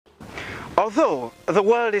Although the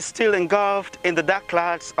world is still engulfed in the dark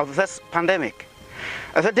clouds of this pandemic,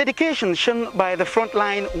 the dedication shown by the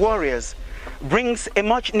frontline warriors brings a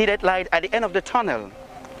much needed light at the end of the tunnel.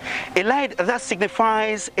 A light that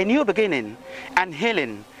signifies a new beginning and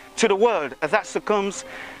healing to the world that succumbs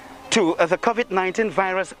to the COVID-19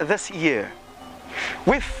 virus this year.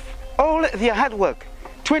 With all their hard work,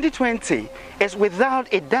 2020 is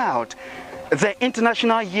without a doubt the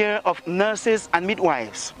International Year of Nurses and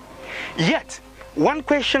Midwives. Yet, one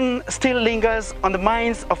question still lingers on the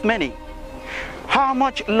minds of many. How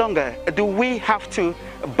much longer do we have to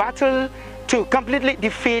battle to completely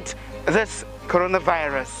defeat this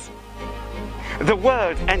coronavirus? The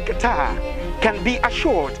world and Qatar can be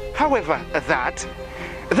assured, however, that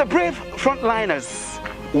the brave frontliners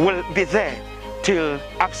will be there till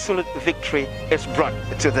absolute victory is brought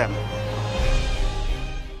to them.